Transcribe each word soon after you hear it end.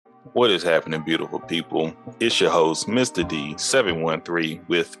What is happening, beautiful people? It's your host, Mr. D713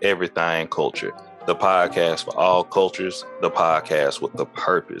 with Everything Culture, the podcast for all cultures, the podcast with a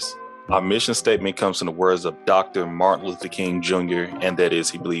purpose. Our mission statement comes from the words of Dr. Martin Luther King Jr., and that is,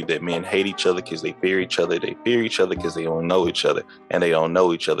 he believed that men hate each other because they fear each other. They fear each other because they don't know each other, and they don't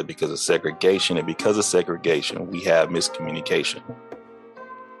know each other because of segregation. And because of segregation, we have miscommunication.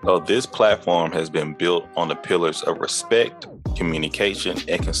 So this platform has been built on the pillars of respect, communication,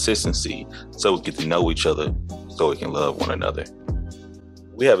 and consistency, so we get to know each other, so we can love one another.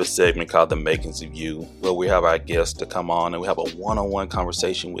 We have a segment called The Makings of You, where we have our guests to come on and we have a one-on-one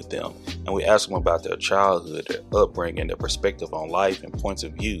conversation with them, and we ask them about their childhood, their upbringing, their perspective on life, and points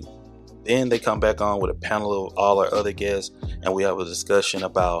of view. Then they come back on with a panel of all our other guests, and we have a discussion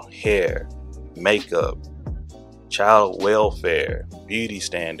about hair, makeup, child welfare, beauty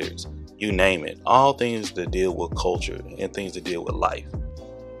standards, you name it. All things that deal with culture and things that deal with life.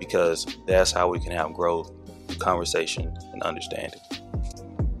 Because that's how we can have growth, conversation, and understanding.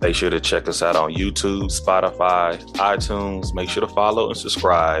 Make sure to check us out on YouTube, Spotify, iTunes. Make sure to follow and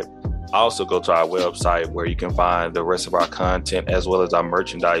subscribe. Also go to our website where you can find the rest of our content as well as our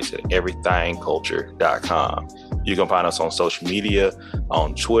merchandise at everythingculture.com. You can find us on social media,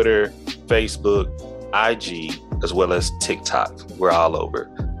 on Twitter, Facebook, IG, as well as TikTok. We're all over.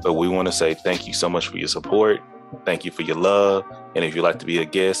 But we want to say thank you so much for your support. Thank you for your love. And if you'd like to be a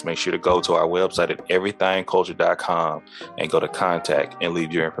guest, make sure to go to our website at everythingculture.com and go to contact and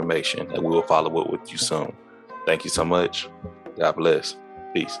leave your information, and we will follow up with you soon. Thank you so much. God bless.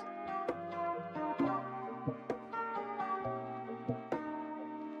 Peace.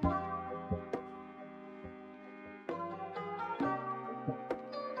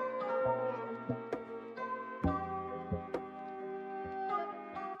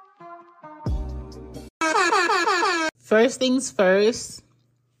 First things first,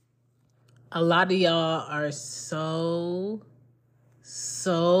 a lot of y'all are so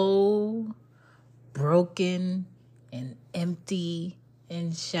broken and empty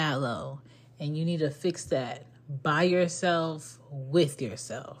and shallow, and you need to fix that by yourself, with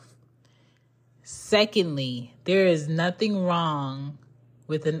yourself. Secondly, there is nothing wrong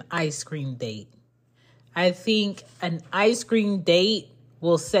with an ice cream date. I think an ice cream date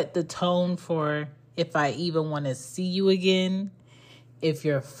will set the tone for if I even want to see you again, if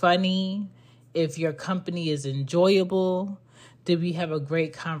you're funny, if your company is enjoyable. Did we have a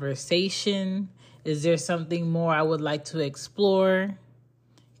great conversation? Is there something more I would like to explore?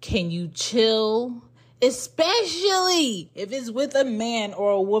 Can you chill? Especially if it's with a man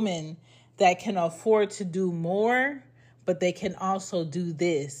or a woman that can afford to do more, but they can also do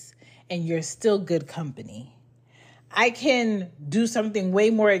this, and you're still good company. I can do something way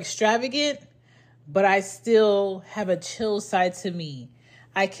more extravagant, but I still have a chill side to me.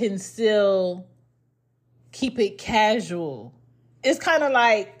 I can still keep it casual. It's kind of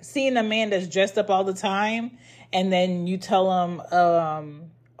like seeing a man that's dressed up all the time, and then you tell him, oh,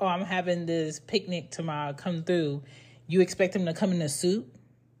 I'm having this picnic tomorrow, come through. You expect him to come in a suit?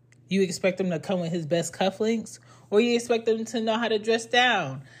 You expect him to come with his best cufflinks? Or you expect him to know how to dress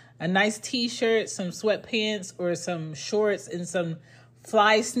down? A nice t-shirt, some sweatpants, or some shorts and some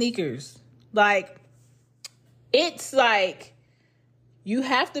fly sneakers. It's like you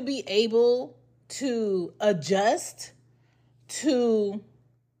have to be able to adjust to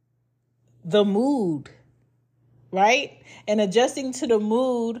the mood, right? And adjusting to the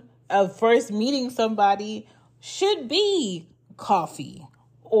mood of first meeting somebody should be coffee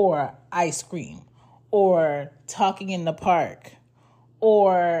or ice cream or talking in the park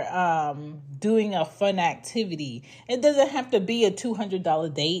or doing a fun activity. It doesn't have to be a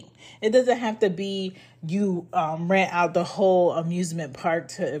 $200 date. It doesn't have to be you rent out the whole amusement park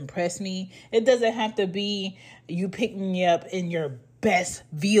to impress me. It doesn't have to be you pick me up in your best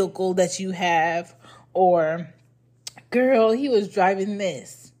vehicle that you have, or, girl, he was driving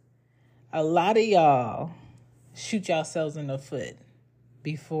this. A lot of y'all shoot yourselves in the foot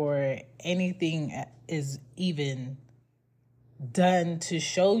before anything is even done to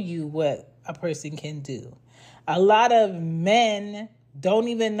show you what a person can do. A lot of men don't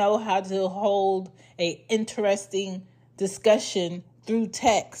even know how to hold a interesting discussion through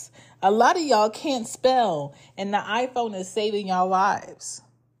text. A lot of y'all can't spell, and the iPhone is saving y'all lives.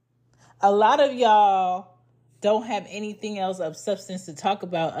 A lot of y'all don't have anything else of substance to talk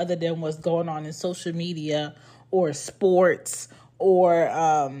about other than what's going on in social media or sports or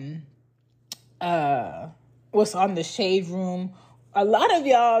what's on the shade room. A lot of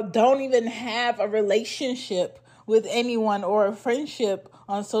y'all don't even have a relationship with anyone or a friendship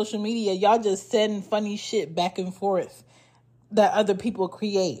on social media. Y'all just send funny shit back and forth that other people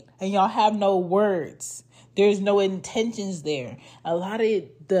create, and y'all have no words. There's no intentions there. A lot of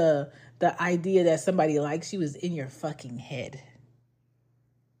the idea that somebody likes you is in your fucking head.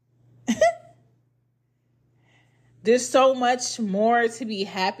 There's so much more to be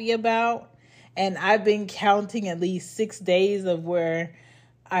happy about. And I've been counting at least 6 days of where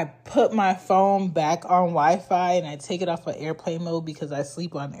I put my phone back on Wi-Fi and I take it off of airplane mode because I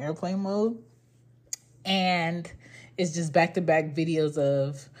sleep on airplane mode. And it's just back-to-back videos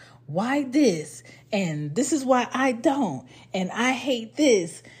of why this and this is why I don't and I hate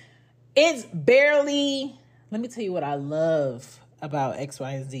this. It's barely, let me tell you what I love about X,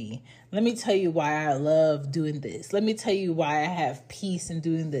 Y, and Z. Let me tell you why I love doing this. Let me tell you why I have peace in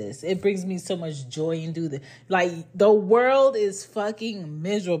doing this. It brings me so much joy in doing this. Like, the world is fucking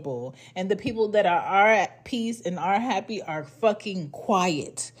miserable. And the people that are at peace and are happy are fucking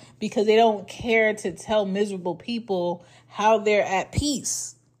quiet because they don't care to tell miserable people how they're at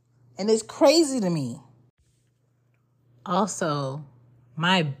peace. And it's crazy to me. Also,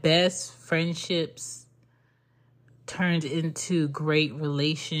 my best friendships turned into great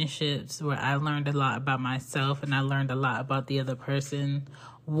relationships where I learned a lot about myself and I learned a lot about the other person,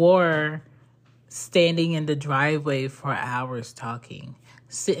 were standing in the driveway for hours talking,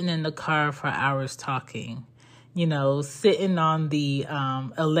 sitting in the car for hours talking, sitting on the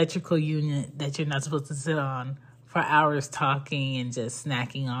electrical unit that you're not supposed to sit on for hours talking and just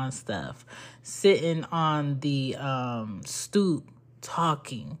snacking on stuff, sitting on the stoop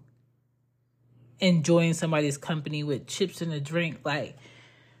talking, enjoying somebody's company with chips and a drink. Like,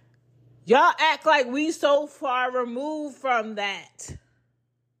 y'all act like we so far removed from that.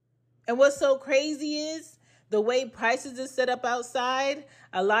 And what's so crazy is the way prices are set up outside.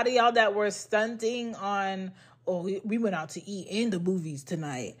 A lot of y'all that were stunting on, we went out to eat and the movies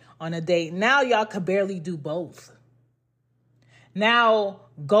tonight on a date. Now y'all could barely do both. Now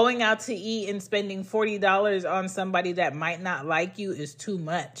going out to eat and spending $40 on somebody that might not like you is too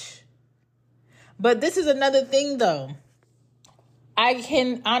much. But this is another thing, though. I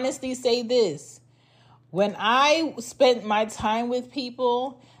can honestly say this. When I spent my time with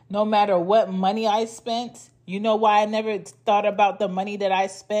people, no matter what money I spent, you know why I never thought about the money that I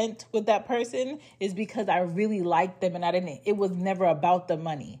spent with that person? Is because I really liked them and it was never about the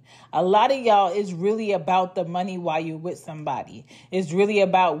money. A lot of y'all is really about the money while you're with somebody. It's really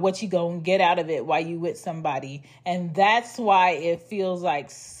about what you gonna get out of it while you with somebody. And that's why it feels like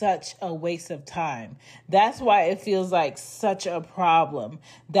such a waste of time. That's why it feels like such a problem.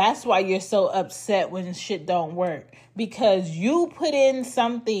 That's why you're so upset when shit don't work. Because you put in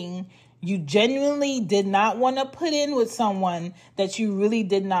something you genuinely did not want to put in with someone that you really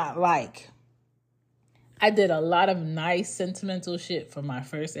did not like. I did a lot of nice sentimental shit for my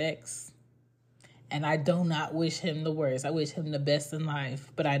first ex. And I do not wish him the worst. I wish him the best in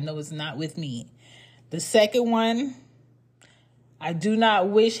life. But I know it's not with me. The second one, I do not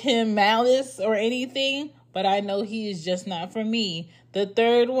wish him malice or anything. But I know he is just not for me. The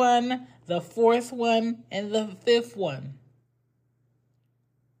third one, the fourth one, and the fifth one.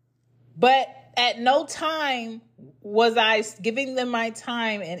 But at no time was I giving them my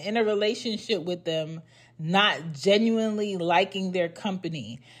time and in a relationship with them, not genuinely liking their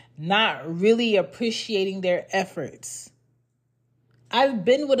company, not really appreciating their efforts. I've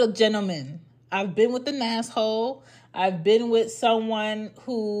been with a gentleman. I've been with an asshole. I've been with someone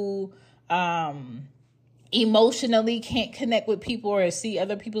who emotionally can't connect with people or see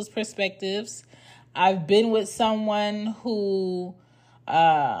other people's perspectives. I've been with someone who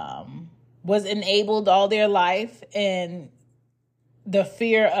was enabled all their life, and the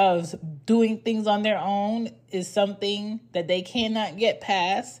fear of doing things on their own is something that they cannot get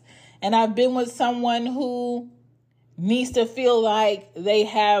past. And I've been with someone who needs to feel like they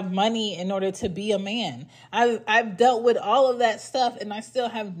have money in order to be a man. I've dealt with all of that stuff, and I still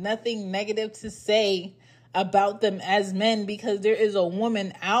have nothing negative to say about them as men, because there is a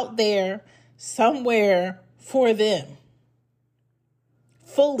woman out there somewhere for them.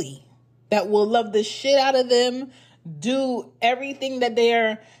 Fully. That will love the shit out of them, do everything that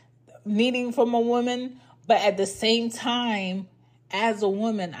they're needing from a woman. But at the same time, as a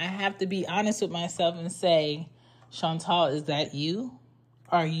woman, I have to be honest with myself and say, Chantal, is that you?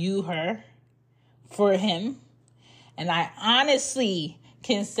 Are you her for him? And I honestly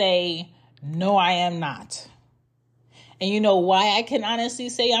can say, no, I am not. And you know why I can honestly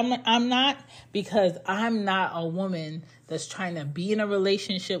say I'm not? Because I'm not a woman that's trying to be in a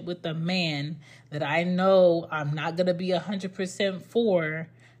relationship with a man that I know I'm not going to be 100% for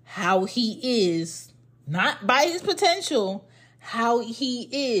how he is, not by his potential, how he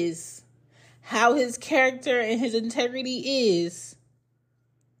is, how his character and his integrity is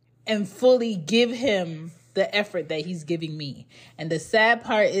and fully give him the effort that he's giving me. And the sad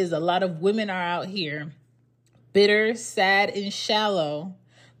part is a lot of women are out here bitter, sad, and shallow,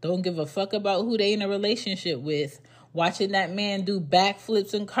 don't give a fuck about who they in a relationship with, watching that man do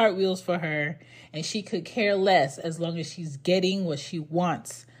backflips and cartwheels for her, and she could care less as long as she's getting what she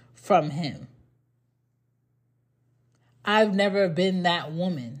wants from him. I've never been that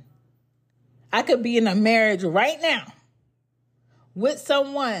woman. I could be in a marriage right now with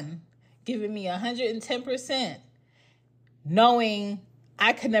someone giving me 110%, knowing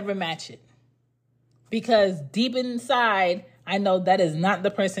I could never match it. Because deep inside, I know that is not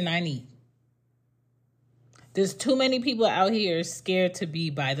the person I need. There's too many people out here scared to be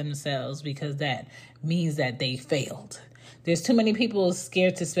by themselves because that means that they failed. There's too many people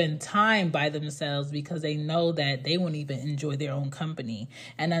scared to spend time by themselves because they know that they won't even enjoy their own company.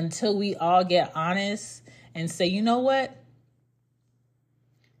 And until we all get honest and say, you know what?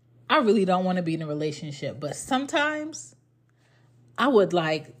 I really don't want to be in a relationship, but sometimes I would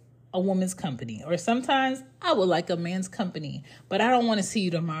like a woman's company, or sometimes I would like a man's company, but I don't want to see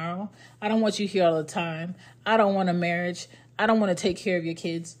you tomorrow. I don't want you here all the time. I don't want a marriage. I don't want to take care of your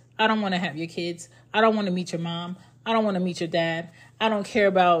kids. I don't want to have your kids. I don't want to meet your mom. I don't want to meet your dad. I don't care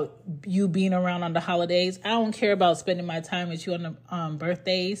about you being around on the holidays. I don't care about spending my time with you on the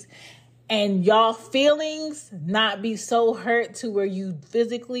birthdays. And y'all feelings not be so hurt to where you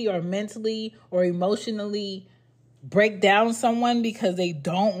physically or mentally or emotionally break down someone because they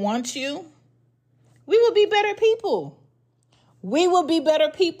don't want you. We will be better people. We will be better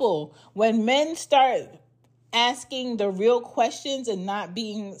people when men start asking the real questions and not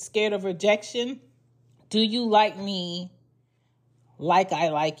being scared of rejection. Do you like me like I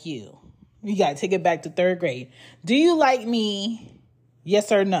like you? You got to take it back to third grade. Do you like me?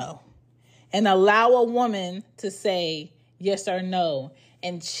 Yes or no? And allow a woman to say yes or no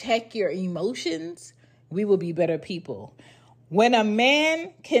and check your emotions. We will be better people. When a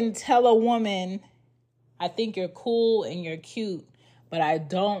man can tell a woman, I think you're cool and you're cute, but I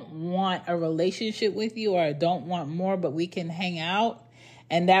don't want a relationship with you, or I don't want more, but we can hang out.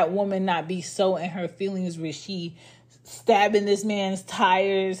 And that woman not be so in her feelings where she stabbing this man's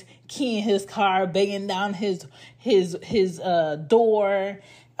tires, keying his car, banging down his door,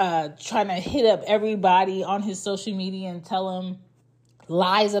 trying to hit up everybody on his social media and tell him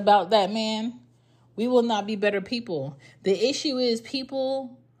lies about that man. We will not be better people. The issue is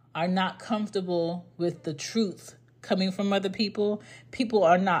people are not comfortable with the truth coming from other people. People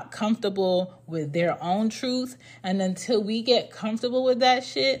are not comfortable with their own truth. And until we get comfortable with that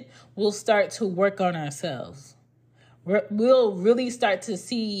shit, we'll start to work on ourselves. We'll really start to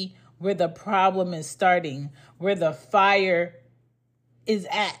see where the problem is starting, where the fire is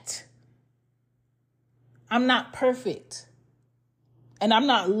at. I'm not perfect. And I'm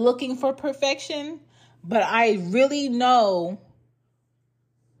not looking for perfection, but I really know,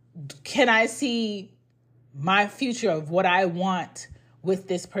 can I see my future of what I want with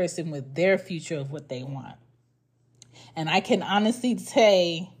this person, with their future of what they want? And I can honestly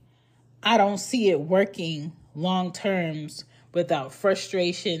say, I don't see it working long terms without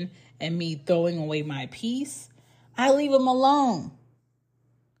frustration and me throwing away my peace. I leave them alone.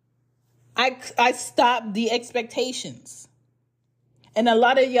 I stop the expectations. And a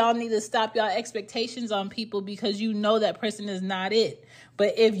lot of y'all need to stop y'all expectations on people because you know that person is not it.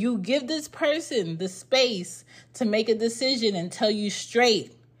 But if you give this person the space to make a decision and tell you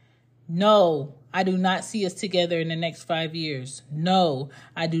straight, no, I do not see us together in the next 5 years. No,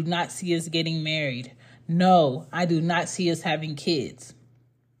 I do not see us getting married. No, I do not see us having kids.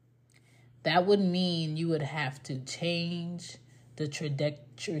 That would mean you would have to change the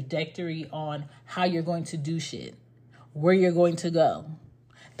trajectory on how you're going to do shit, where you're going to go.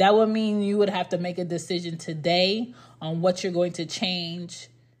 That would mean you would have to make a decision today on what you're going to change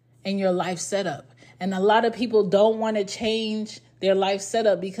in your life setup. And a lot of people don't want to change their life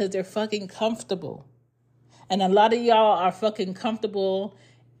setup because they're fucking comfortable. And a lot of y'all are fucking comfortable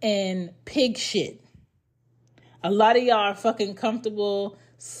in pig shit. A lot of y'all are fucking comfortable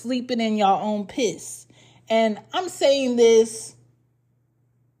sleeping in your own piss. And I'm saying this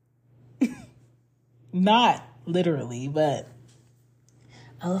not literally, but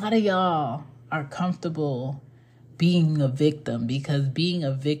a lot of y'all are comfortable being a victim because being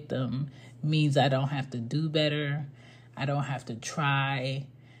a victim means I don't have to do better. I don't have to try.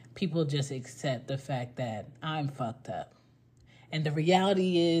 People just accept the fact that I'm fucked up. And the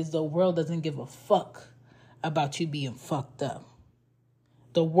reality is the world doesn't give a fuck about you being fucked up.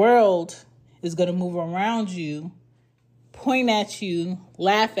 The world is going to move around you point at you,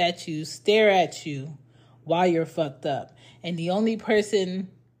 laugh at you, stare at you while you're fucked up. And the only person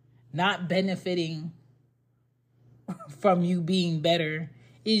not benefiting from you being better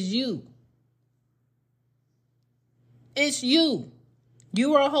is you. It's you.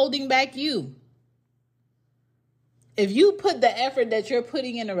 You are holding back you. If you put the effort that you're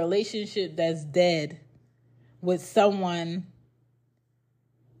putting in a relationship that's dead with someone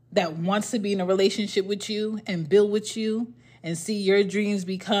that wants to be in a relationship with you and build with you and see your dreams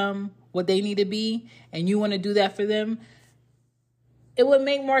become what they need to be, and you want to do that for them, it would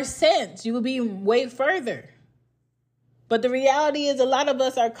make more sense. You would be way further. But the reality is a lot of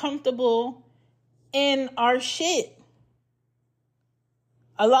us are comfortable in our shit.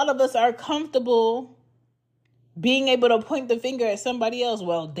 A lot of us are comfortable being able to point the finger at somebody else.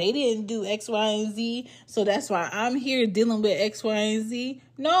 Well, they didn't do X, Y, and Z, so that's why I'm here dealing with X, Y, and Z.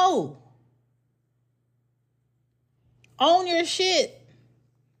 No. Own your shit.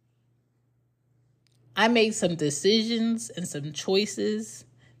 I made some decisions and some choices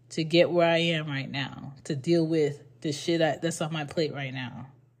to get where I am right now, to deal with the shit that's on my plate right now.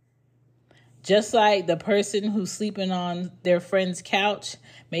 Just like the person who's sleeping on their friend's couch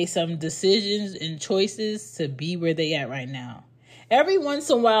made some decisions and choices to be where they at right now. Every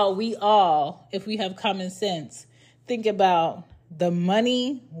once in a while, we all, if we have common sense, think about the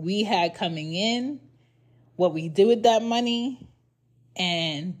money we had coming in, what we did with that money,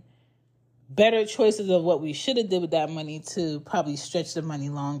 and better choices of what we should have did with that money to probably stretch the money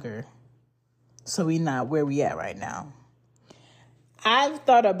longer so we're not where we at right now. I've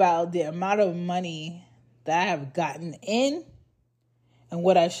thought about the amount of money that I have gotten in and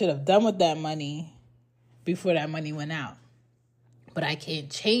what I should have done with that money before that money went out. But I can't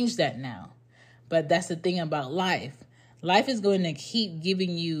change that now. But that's the thing about life. Life is going to keep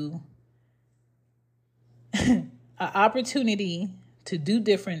giving you an opportunity to do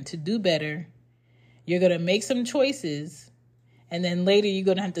different, to do better. You're going to make some choices, and then later you're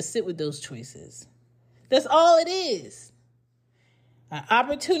going to have to sit with those choices. That's all it is. An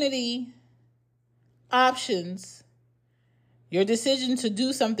opportunity, options, your decision to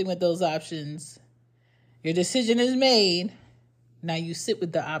do something with those options. Your decision is made. Now you sit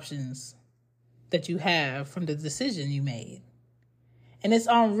with the options that you have from the decision you made. And it's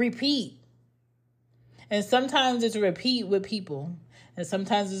on repeat. And sometimes it's a repeat with people. And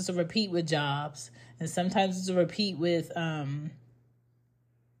sometimes it's a repeat with jobs. And sometimes it's a repeat with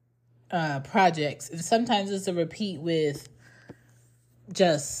projects. And sometimes it's a repeat with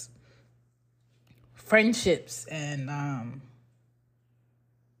just friendships and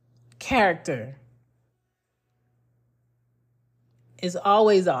character. It's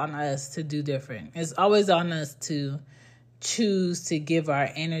always on us to do different. It's always on us to choose to give our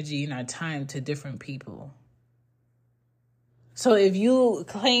energy and our time to different people. So if you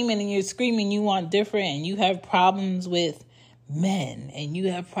claiming and you're screaming you want different and you have problems with men and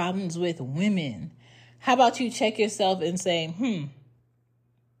you have problems with women, how about you check yourself and say,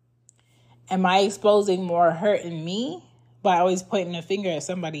 am I exposing more hurt in me by always pointing a finger at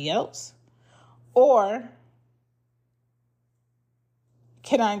somebody else? Or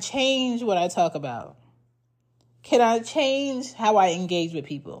can I change what I talk about? Can I change how I engage with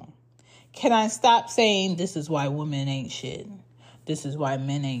people? Can I stop saying this is why women ain't shit? This is why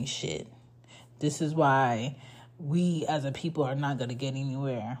men ain't shit. This is why we as a people are not going to get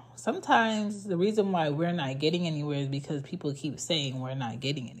anywhere. Sometimes the reason why we're not getting anywhere is because people keep saying we're not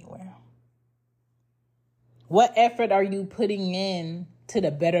getting anywhere. What effort are you putting in to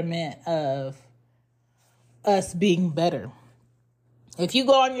the betterment of us being better? If you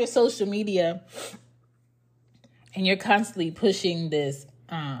go on your social media and you're constantly pushing this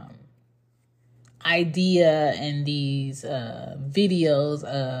idea and these videos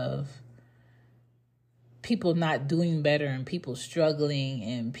of people not doing better and people struggling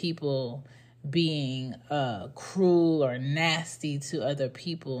and people being cruel or nasty to other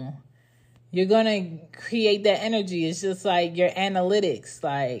people, you're going to create that energy. It's just like your analytics.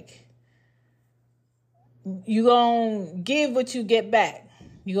 Like, you're going to give what you get back.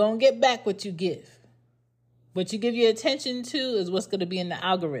 You're going to get back what you give. What you give your attention to is what's going to be in the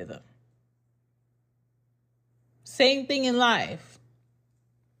algorithm. Same thing in life.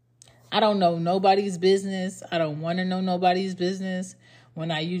 I don't know nobody's business. I don't want to know nobody's business.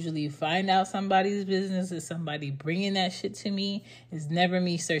 When I usually find out somebody's business is somebody bringing that shit to me. It's never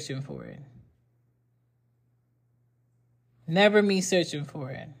me searching for it. Never me searching for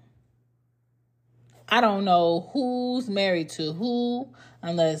it. I don't know who's married to who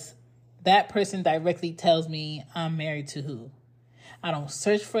unless that person directly tells me I'm married to who. I don't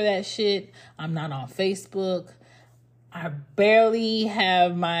search for that shit. I'm not on Facebook. I barely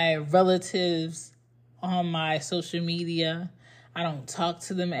have my relatives on my social media. I don't talk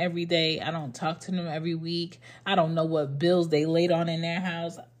to them every day. I don't talk to them every week. I don't know what bills they laid on in their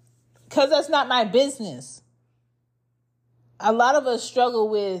house because that's not my business. A lot of us struggle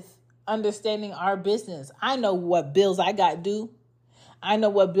with understanding our business. I know what bills I got due. I know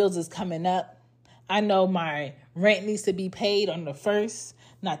what bills is coming up. I know my rent needs to be paid on the 1st,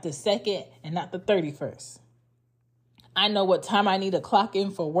 not the 2nd, and not the 31st. I know what time I need to clock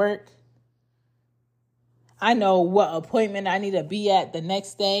in for work. I know what appointment I need to be at the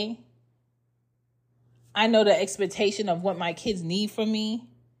next day. I know the expectation of what my kids need from me.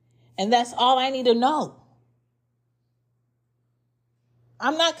 And that's all I need to know.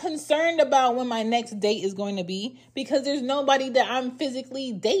 I'm not concerned about when my next date is going to be because there's nobody that I'm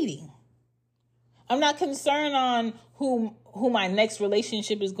physically dating. I'm not concerned on who my next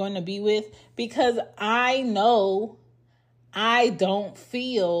relationship is going to be with because I know I don't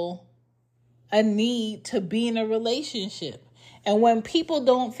feel a need to be in a relationship. And when people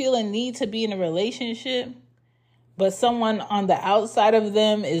don't feel a need to be in a relationship, but someone on the outside of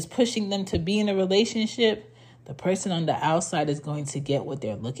them is pushing them to be in a relationship, the person on the outside is going to get what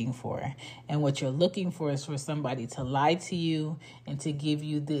they're looking for. And what you're looking for is for somebody to lie to you and to give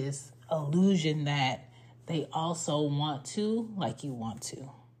you this illusion that they also want to like you want to.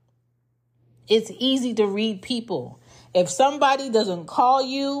 It's easy to read people. If somebody doesn't call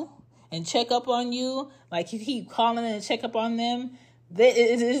you and check up on you, like you keep calling and check up on them,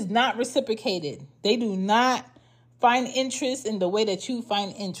 it is not reciprocated. They do not find interest in the way that you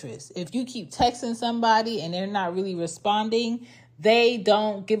find interest. If you keep texting somebody and they're not really responding, they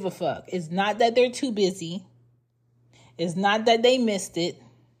don't give a fuck. It's not that they're too busy. It's not that they missed it.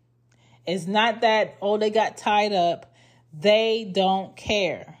 It's not that, they got tied up. They don't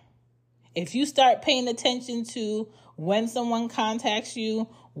care. If you start paying attention to when someone contacts you,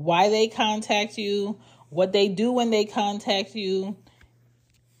 why they contact you, what they do when they contact you,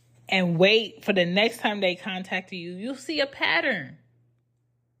 and wait for the next time they contact you, you'll see a pattern.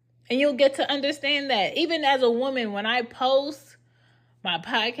 And you'll get to understand that. Even as a woman, when I post my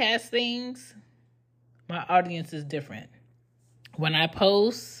podcast things, my audience is different. When I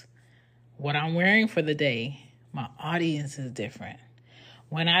post what I'm wearing for the day, my audience is different.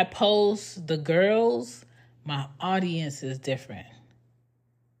 When I post the girls, my audience is different.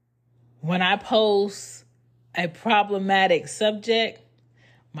 When I post a problematic subject,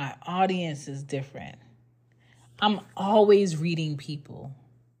 my audience is different. I'm always reading people.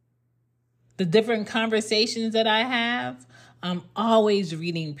 The different conversations that I have, I'm always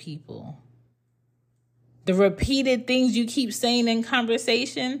reading people. The repeated things you keep saying in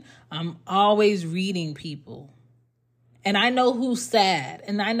conversation, I'm always reading people. And I know who's sad,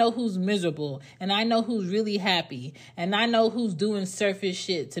 and I know who's miserable, and I know who's really happy, and I know who's doing surface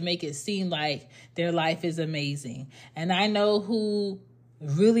shit to make it seem like their life is amazing. And I know who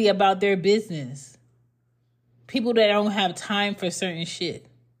really about their business. People that don't have time for certain shit.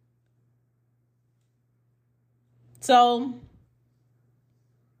 So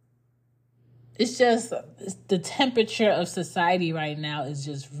it's just the temperature of society right now is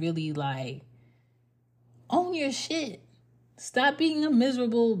just really like, own your shit. Stop being a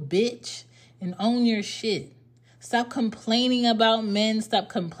miserable bitch and own your shit. Stop complaining about men. Stop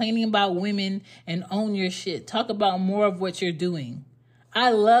complaining about women and own your shit. Talk about more of what you're doing.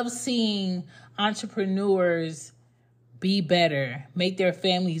 I love seeing entrepreneurs be better, make their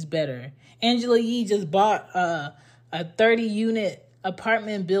families better. Angela Yee just bought a 30-unit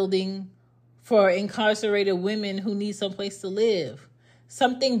apartment building for incarcerated women who need someplace to live.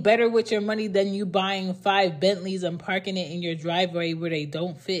 Something better with your money than you buying 5 Bentleys and parking it in your driveway where they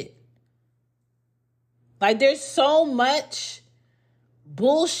don't fit. Like, there's so much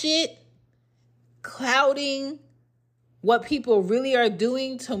bullshit clouding what people really are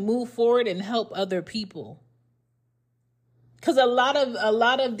doing to move forward and help other people. Because a lot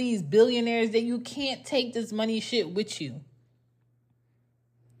of these billionaires, that you can't take this money shit with you.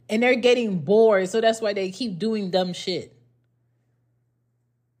 And they're getting bored, so that's why they keep doing dumb shit.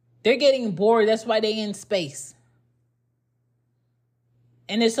 They're getting bored, that's why they in space.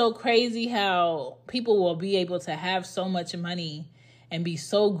 And it's so crazy how people will be able to have so much money and be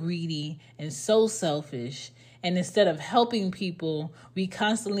so greedy and so selfish. And instead of helping people, we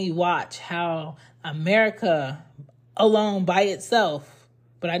constantly watch how America alone by itself,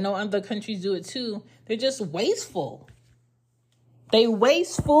 but I know other countries do it too, they're just wasteful. They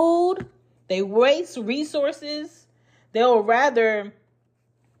waste food. They waste resources. They'll rather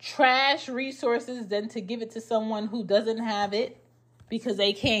trash resources than to give it to someone who doesn't have it because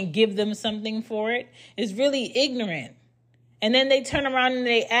they can't give them something for it. It's really ignorant. And then they turn around and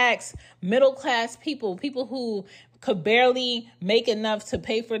they ask middle class people who could barely make enough to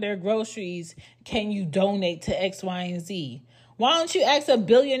pay for their groceries, can you donate to X, Y, and Z? Why don't you ask a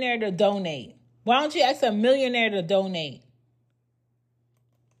billionaire to donate? Why don't you ask a millionaire to donate?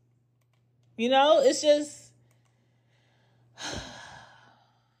 You know, it's just...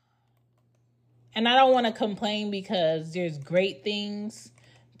 And I don't want to complain because there's great things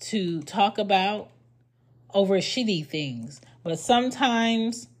to talk about over shitty things. But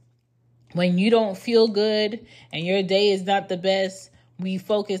sometimes when you don't feel good and your day is not the best, we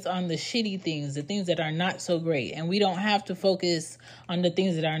focus on the shitty things, the things that are not so great. And we don't have to focus on the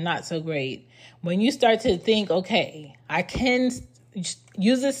things that are not so great. When you start to think, okay, I can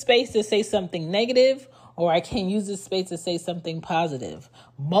use this space to say something negative, or I can use this space to say something positive.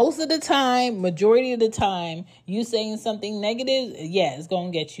 Most of the time, majority of the time, you saying something negative, yeah, it's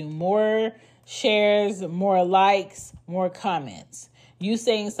going to get you more shares, more likes, more comments. You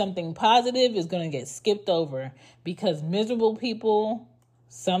saying something positive is going to get skipped over because miserable people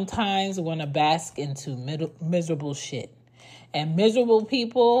sometimes want to bask into miserable shit. And miserable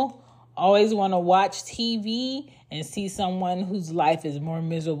people always want to watch TV and see someone whose life is more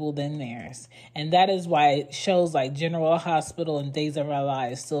miserable than theirs. And that is why shows like General Hospital and Days of Our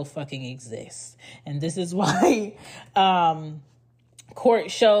Lives still fucking exist. And this is why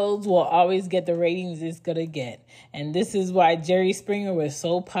court shows will always get the ratings it's going to get. And this is why Jerry Springer was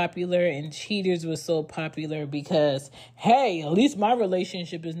so popular and Cheaters was so popular because, hey, at least my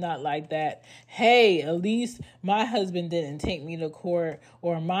relationship is not like that. Hey, at least my husband didn't take me to court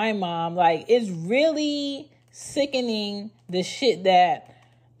or my mom. Like, it's really sickening the shit that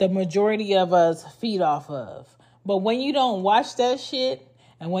the majority of us feed off of. But when you don't watch that shit,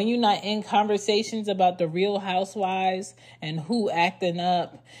 and when you're not in conversations about the Real Housewives and who acting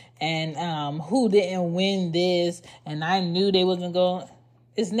up and who didn't win this and I knew they wasn't going,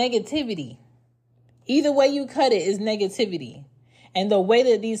 it's negativity. Either way you cut it is negativity. And the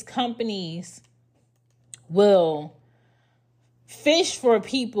way that these companies will fish for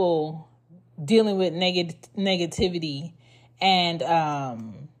people dealing with negativity and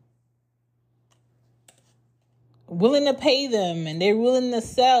willing to pay them, and they're willing to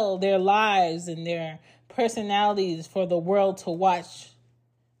sell their lives and their personalities for the world to watch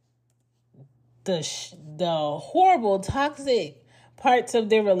the horrible, toxic parts of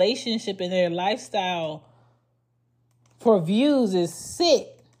their relationship and their lifestyle for views is sick.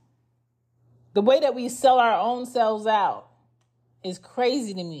 The way that we sell our own selves out is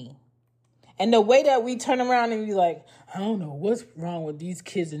crazy to me. And the way that we turn around and be like, I don't know what's wrong with these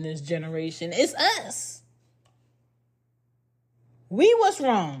kids in this generation. It's us. We was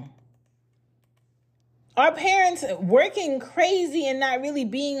wrong. Our parents working crazy and not really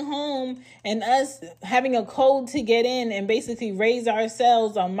being home and us having a code to get in and basically raise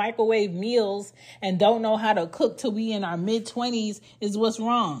ourselves on microwave meals and don't know how to cook till we in our mid-20s is what's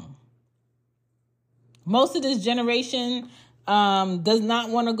wrong. Most of this generation does not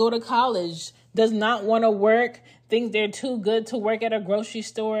want to go to college, does not want to work, thinks they're too good to work at a grocery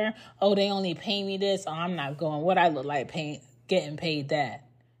store. Oh, they only pay me this. Oh, I'm not going. What I look like getting paid that.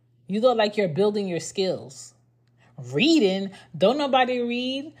 You look like you're building your skills. Reading? Don't nobody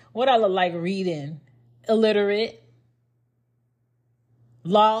read? What I look like reading? Illiterate.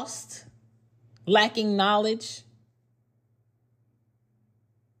 Lost. Lacking knowledge.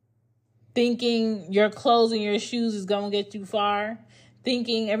 Thinking your clothes and your shoes is going to get you far.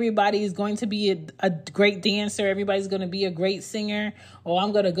 Thinking everybody is going to be a great dancer. Everybody's going to be a great singer. Or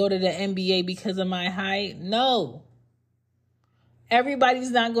I'm going to go to the NBA because of my height. No.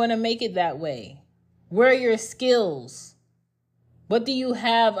 Everybody's not going to make it that way. Where are your skills? What do you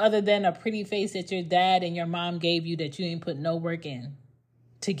have other than a pretty face that your dad and your mom gave you that you ain't put no work in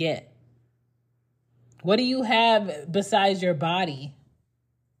to get? What do you have besides your body?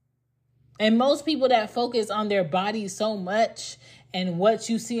 And most people that focus on their body so much and what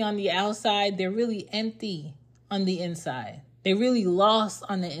you see on the outside, they're really empty on the inside. They're really lost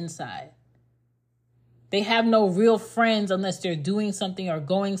on the inside. They have no real friends unless they're doing something or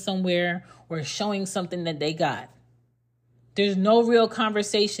going somewhere or showing something that they got. There's no real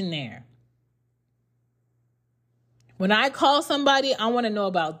conversation there. When I call somebody, I want to know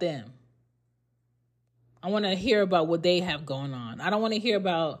about them. I want to hear about what they have going on. I don't want to hear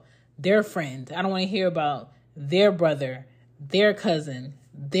about their friend. I don't want to hear about their brother, their cousin,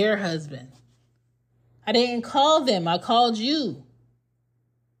 their husband. I didn't call them. I called you.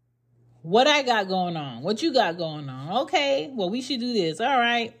 What I got going on? What you got going on? Okay, well, we should do this. All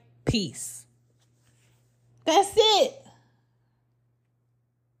right, peace. That's it.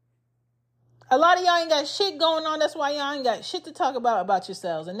 A lot of y'all ain't got shit going on. That's why y'all ain't got shit to talk about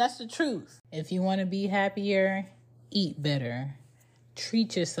yourselves. And that's the truth. If you want to be happier, eat better.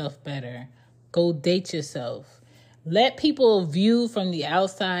 Treat yourself better. Go date yourself. Let people view from the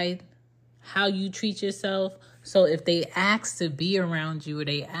outside how you treat yourself. So if they ask to be around you or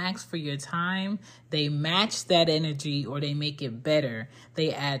they ask for your time, they match that energy or they make it better.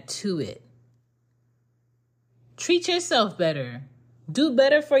 They add to it. Treat yourself better. Do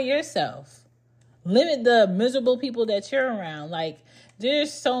better for yourself. Limit the miserable people that you're around. Like,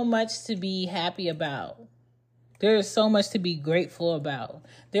 there's so much to be happy about. There's so much to be grateful about.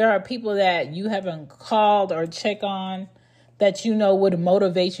 There are people that you haven't called or checked on that you know would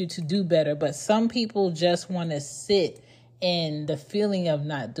motivate you to do better. But some people just want to sit in the feeling of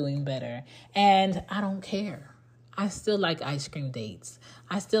not doing better. And I don't care. I still like ice cream dates.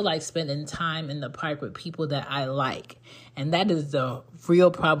 I still like spending time in the park with people that I like. And that is the real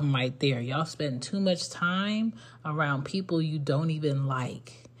problem right there. Y'all spend too much time around people you don't even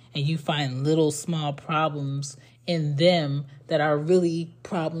like. And you find little small problems in them that are really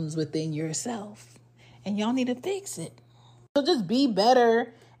problems within yourself. And y'all need to fix it. So just be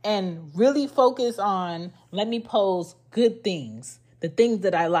better and really focus on, let me pose good things. The things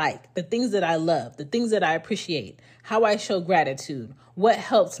that I like, the things that I love, the things that I appreciate, how I show gratitude, what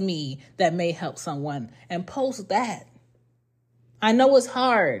helps me that may help someone, and post that. I know it's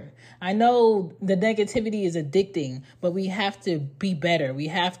hard. I know the negativity is addicting, but we have to be better. We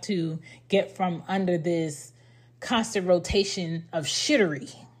have to get from under this constant rotation of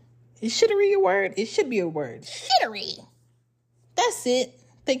shittery. Is shittery a word? It should be a word. Shittery. That's it.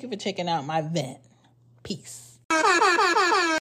 Thank you for checking out my vent. Peace.